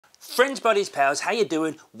Friends, buddies, pals, how you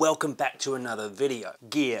doing? Welcome back to another video.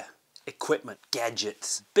 Gear, equipment,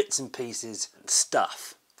 gadgets, bits and pieces,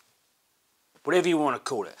 stuff. Whatever you want to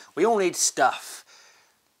call it. We all need stuff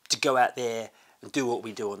to go out there and do what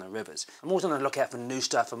we do on the rivers. I'm always on the lookout for new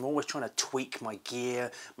stuff. I'm always trying to tweak my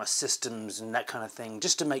gear, my systems and that kind of thing,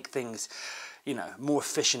 just to make things, you know, more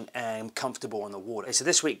efficient and comfortable on the water. So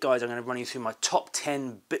this week, guys, I'm going to run you through my top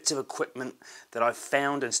 10 bits of equipment that I've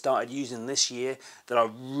found and started using this year that I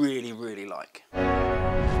really, really like.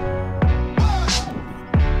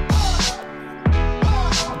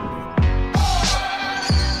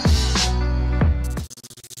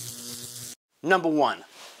 Number 1.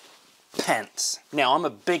 Pants. Now, I'm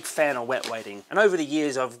a big fan of wet wading, and over the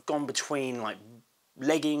years I've gone between like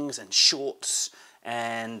leggings and shorts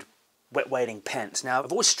and wet wading pants. Now,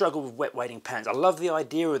 I've always struggled with wet wading pants. I love the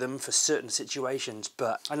idea of them for certain situations,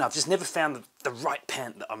 but I don't know, I've just never found the right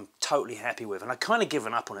pant that I'm totally happy with, and I've kind of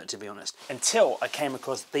given up on it, to be honest, until I came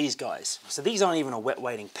across these guys. So these aren't even a wet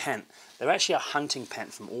wading pant. They're actually a hunting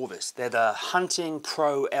pant from Orvis. They're the Hunting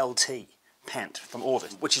Pro LT pant from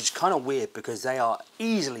Orvis, which is kind of weird because they are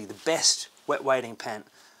easily the best wet wading pant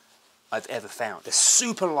I've ever found. They're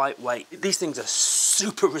super lightweight. These things are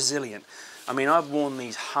super resilient. I mean, I've worn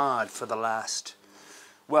these hard for the last,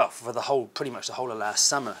 well, for the whole, pretty much the whole of last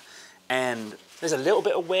summer. And there's a little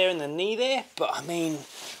bit of wear in the knee there, but I mean,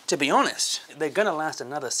 to be honest, they're gonna last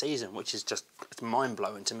another season, which is just, it's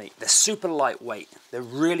mind-blowing to me. They're super lightweight. They're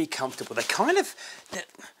really comfortable. They're kind of,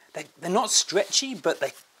 they're not stretchy, but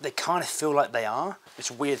they kind of feel like they are. It's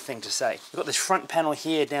a weird thing to say. We've got this front panel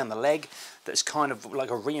here down the leg that's kind of like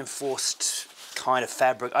a reinforced kind of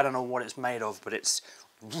fabric. I don't know what it's made of, but it's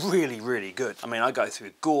really, really good. I mean, I go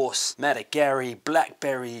through gorse, matagari,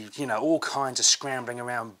 blackberry, you know, all kinds of scrambling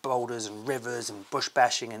around boulders and rivers and bush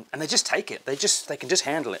bashing, and they just take it. They can just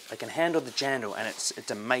handle it. They can handle the jandle, and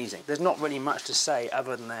it's amazing. There's not really much to say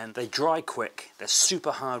other than they dry quick, they're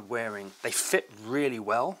super hard wearing, they fit really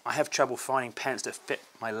well. I have trouble finding pants that fit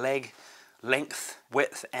my leg length,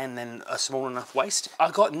 width, and then a small enough waist.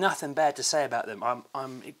 I've got nothing bad to say about them.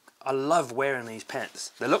 I love wearing these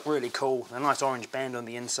pants. They look really cool. A nice orange band on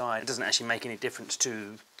the inside. It doesn't actually make any difference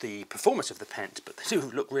to the performance of the pants, but they do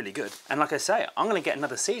look really good. And like I say, I'm gonna get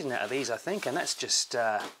another season out of these, I think, and that's just,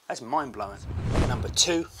 that's mind-blowing. Number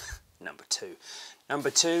two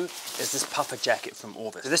is this puffer jacket from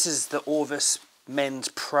Orvis. So this is the Orvis Men's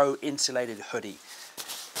Pro Insulated Hoodie.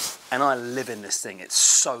 And I live in this thing. It's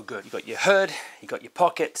so good. You've got your hood, you've got your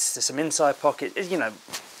pockets, there's some inside pockets, you know,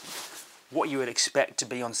 what you would expect to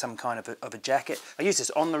be on some kind of a jacket. I use this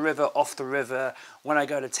on the river, off the river, when I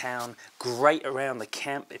go to town. Great around the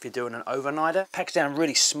camp if you're doing an overnighter. Packs down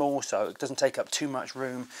really small so it doesn't take up too much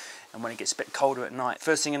room, and when it gets a bit colder at night.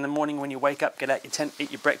 First thing in the morning when you wake up, get out your tent,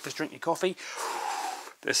 eat your breakfast, drink your coffee,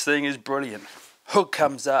 this thing is brilliant. Hood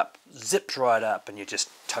comes up, zips right up, and you're just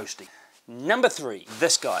toasty. Number 3,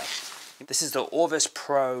 this guy. This is the Orvis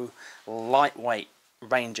Pro Lightweight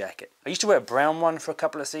rain jacket. I used to wear a brown one for a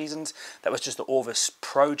couple of seasons. That was just the Orvis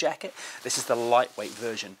Pro jacket. This is the lightweight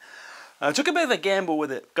version. I took a bit of a gamble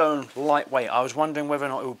with it going lightweight. I was wondering whether or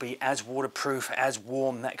not it would be as waterproof, as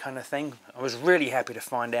warm, that kind of thing. I was really happy to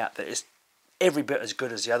find out that it's every bit as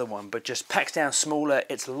good as the other one, but just packs down smaller,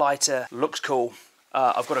 it's lighter, looks cool.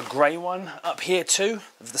 I've got a grey one up here too,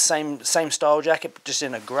 of the same style jacket, but just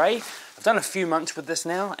in a grey. I've done a few months with this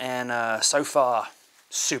now, and so far,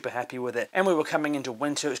 super happy with it. And we were coming into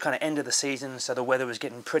winter, it was kind of end of the season, so the weather was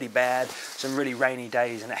getting pretty bad, some really rainy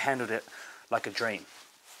days, and it handled it like a dream.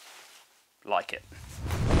 Like it.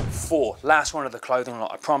 4, last one of the clothing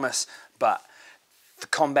lot, I promise, but the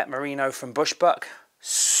Combat Merino from Bushbuck,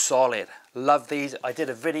 solid. Love these. I did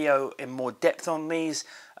a video in more depth on these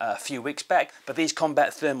a few weeks back, but these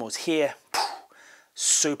Combat thermals here,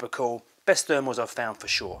 super cool. Best thermals I've found for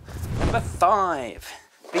sure. Number 5.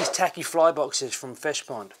 These tacky fly boxes from Fish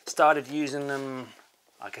Pond. Started using them,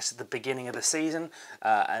 I guess, at the beginning of the season,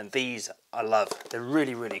 and these I love. They're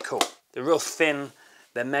really, really cool. They're real thin,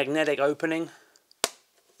 they're magnetic opening.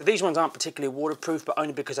 These ones aren't particularly waterproof, but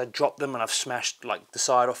only because I dropped them and I've smashed like the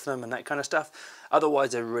side off them and that kind of stuff.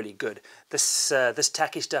 Otherwise, they're really good. This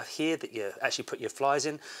tacky stuff here that you actually put your flies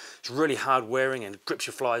in, it's really hard wearing and grips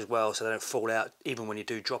your flies well so they don't fall out even when you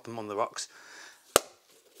do drop them on the rocks.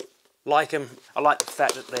 Like them. I like the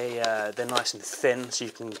fact that they're nice and thin, so you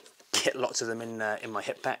can get lots of them in my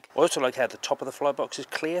hip pack. I also like how the top of the fly box is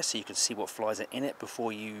clear, so you can see what flies are in it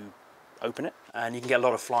before you open it, and you can get a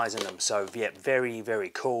lot of flies in them. So yeah, very,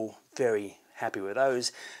 very cool. Very happy with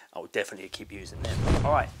those. I will definitely keep using them.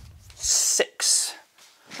 All right, 6.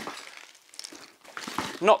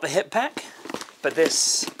 Not the hip pack, But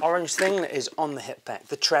this orange thing that is on the hip pack,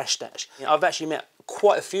 the Trash Stash. I've actually met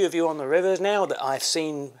quite a few of you on the rivers now that I've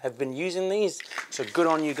seen have been using these. So good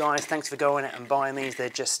on you guys. Thanks for going out and buying these. They're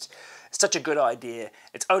just such a good idea.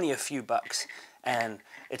 It's only a few bucks and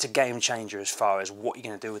it's a game changer as far as what you're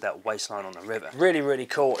going to do with that waistline on the river. Really, really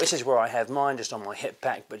cool. This is where I have mine, just on my hip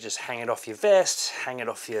pack, but just hang it off your vest, hang it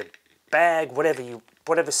off your bag,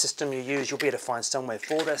 whatever system you use, you'll be able to find somewhere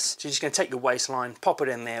for this. So you're just going to take your waistline, pop it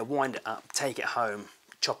in there, wind it up, take it home,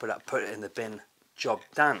 chop it up, put it in the bin, job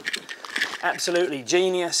done. Absolutely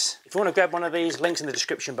genius. If you want to grab one of these, links in the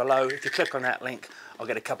description below. If you click on that link, I'll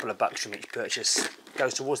get a couple of bucks from each purchase.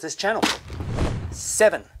 Goes towards this channel.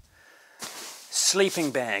 7.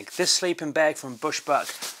 Sleeping bag. This sleeping bag from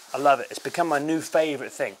Bushbuck, I love it. It's become my new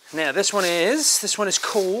favorite thing. Now this one is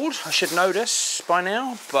called, I should know this by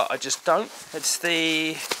now, but I just don't. It's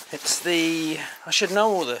the, I should know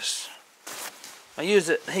all this. I use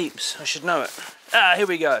it heaps, I should know it. Ah, here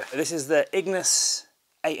we go. This is the Ignis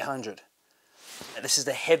 800. This is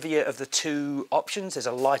the heavier of the two options. There's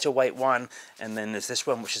a lighter weight one, and then there's this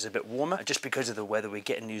one which is a bit warmer. Just because of the weather we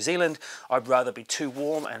get in New Zealand, I'd rather be too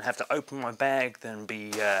warm and have to open my bag than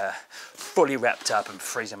be fully wrapped up and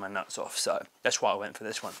freezing my nuts off. So that's why I went for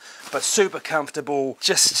this one. But super comfortable,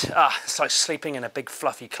 just, it's like sleeping in a big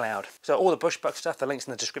fluffy cloud. So all the Bushbuck stuff, the link's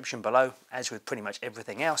in the description below, as with pretty much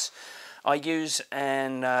everything else I use.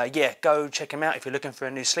 And yeah, go check them out. If you're looking for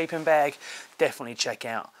a new sleeping bag, definitely check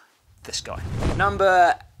out this guy.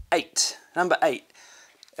 Number 8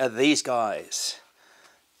 are these guys.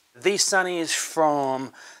 These sunnies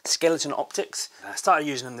from Skeleton Optics. I started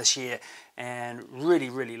using them this year and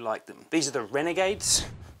really like them. These are the Renegades.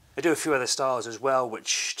 I do a few other styles as well,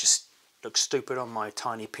 which just look stupid on my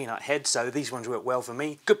tiny peanut head, so these ones work well for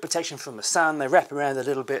me. Good protection from the sun. They wrap around a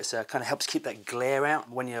little bit, so it kind of helps keep that glare out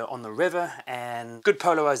when you're on the river, and good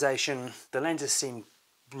polarization. The lenses seem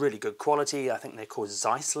really good quality. I think they're called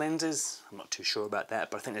Zeiss lenses. I'm not too sure about that,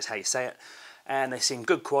 but I think that's how you say it. And they seem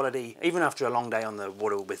good quality, even after a long day on the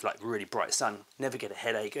water with like really bright sun. Never get a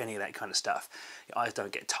headache, any of that kind of stuff. Your eyes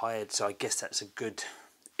don't get tired, so I guess that's a good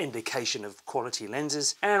indication of quality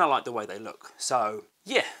lenses. And I like the way they look. So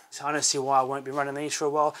yeah, so I don't see why I won't be running these for a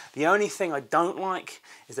while. The only thing I don't like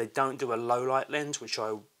is they don't do a low light lens, which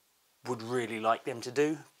I would really like them to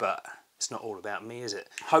do, but it's not all about me, is it?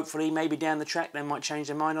 Hopefully, maybe down the track, they might change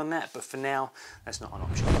their mind on that, but for now, that's not an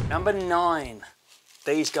option. Number 9,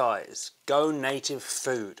 these guys, Go Native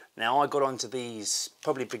Food. Now, I got onto these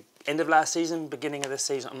probably end of last season, beginning of this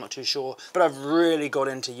season, I'm not too sure, but I've really got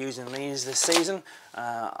into using these this season.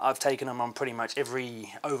 I've taken them on pretty much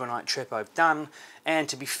every overnight trip I've done, and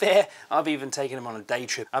to be fair, I've even taken them on a day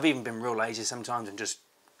trip. I've even been real lazy sometimes and just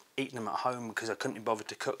eating them at home because I couldn't be bothered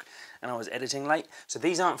to cook and I was editing late. So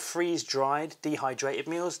these aren't freeze-dried, dehydrated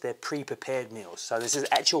meals, they're pre-prepared meals. So this is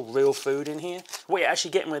actual real food in here. What you're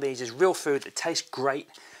actually getting with these is real food that tastes great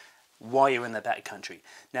while you're in the backcountry.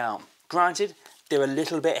 Now, granted, they're a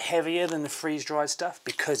little bit heavier than the freeze-dried stuff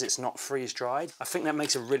because it's not freeze-dried. I think that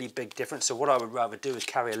makes a really big difference. So what I would rather do is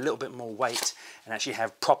carry a little bit more weight and actually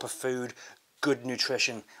have proper food, good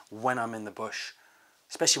nutrition when I'm in the bush,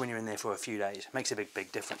 especially when you're in there for a few days. It makes a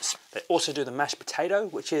big difference. They also do the mashed potato,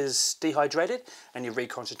 which is dehydrated, and you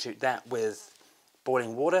reconstitute that with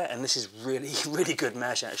boiling water, and this is really good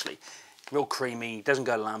mash actually. Real creamy, doesn't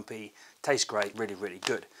go lumpy, tastes great, really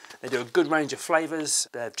good. They do a good range of flavors.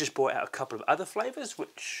 They've just brought out a couple of other flavors,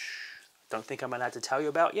 which I don't think I'm allowed to tell you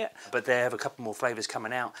about yet, but they have a couple more flavors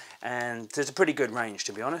coming out, and there's a pretty good range,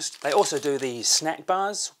 to be honest. They also do these snack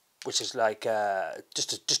bars, which is like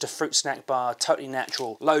just a fruit snack bar, totally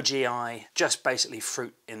natural, low GI, just basically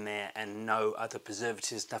fruit in there and no other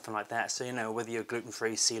preservatives, nothing like that. So, you know, whether you're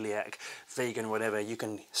gluten-free, celiac, vegan, whatever, you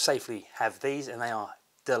can safely have these, and they are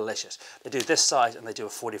delicious. They do this size and they do a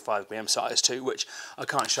 45-gram size too, which I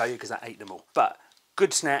can't show you because I ate them all. But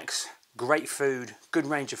good snacks, great food, good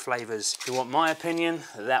range of flavors. If you want my opinion,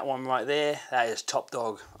 that one right there, that is top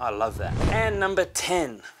dog. I love that. And number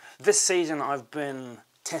 10. This season I've been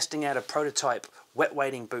testing out a prototype wet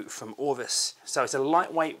wading boot from Orvis. So it's a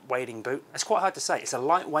lightweight wading boot. It's quite hard to say. It's a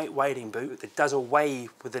lightweight wading boot that does away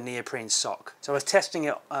with the neoprene sock. So I was testing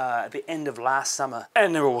it at the end of last summer,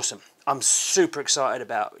 and they're awesome. I'm super excited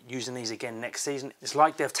about using these again next season. It's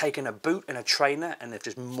like they've taken a boot and a trainer and they've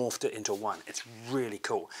just morphed it into one. It's really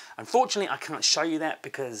cool. Unfortunately, I can't show you that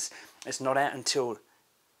because it's not out until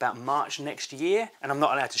about March next year, and I'm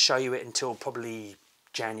not allowed to show you it until probably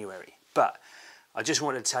January. But I just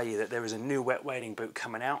wanted to tell you that there is a new wet wading boot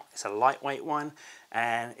coming out. It's a lightweight one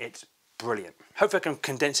and it's brilliant. Hopefully I can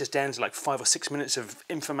condense this down to like 5 or 6 minutes of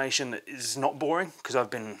information that is not boring, because I've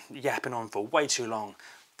been yapping on for way too long.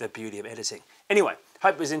 The beauty of editing. Anyway,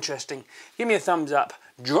 hope it was interesting. Give me a thumbs up,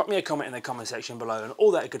 drop me a comment in the comment section below and all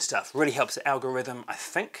that good stuff. Really helps the algorithm, I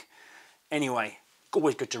think. Anyway,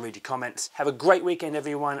 always good to read your comments. Have a great weekend,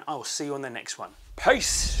 everyone. I will see you on the next one.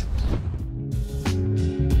 Peace.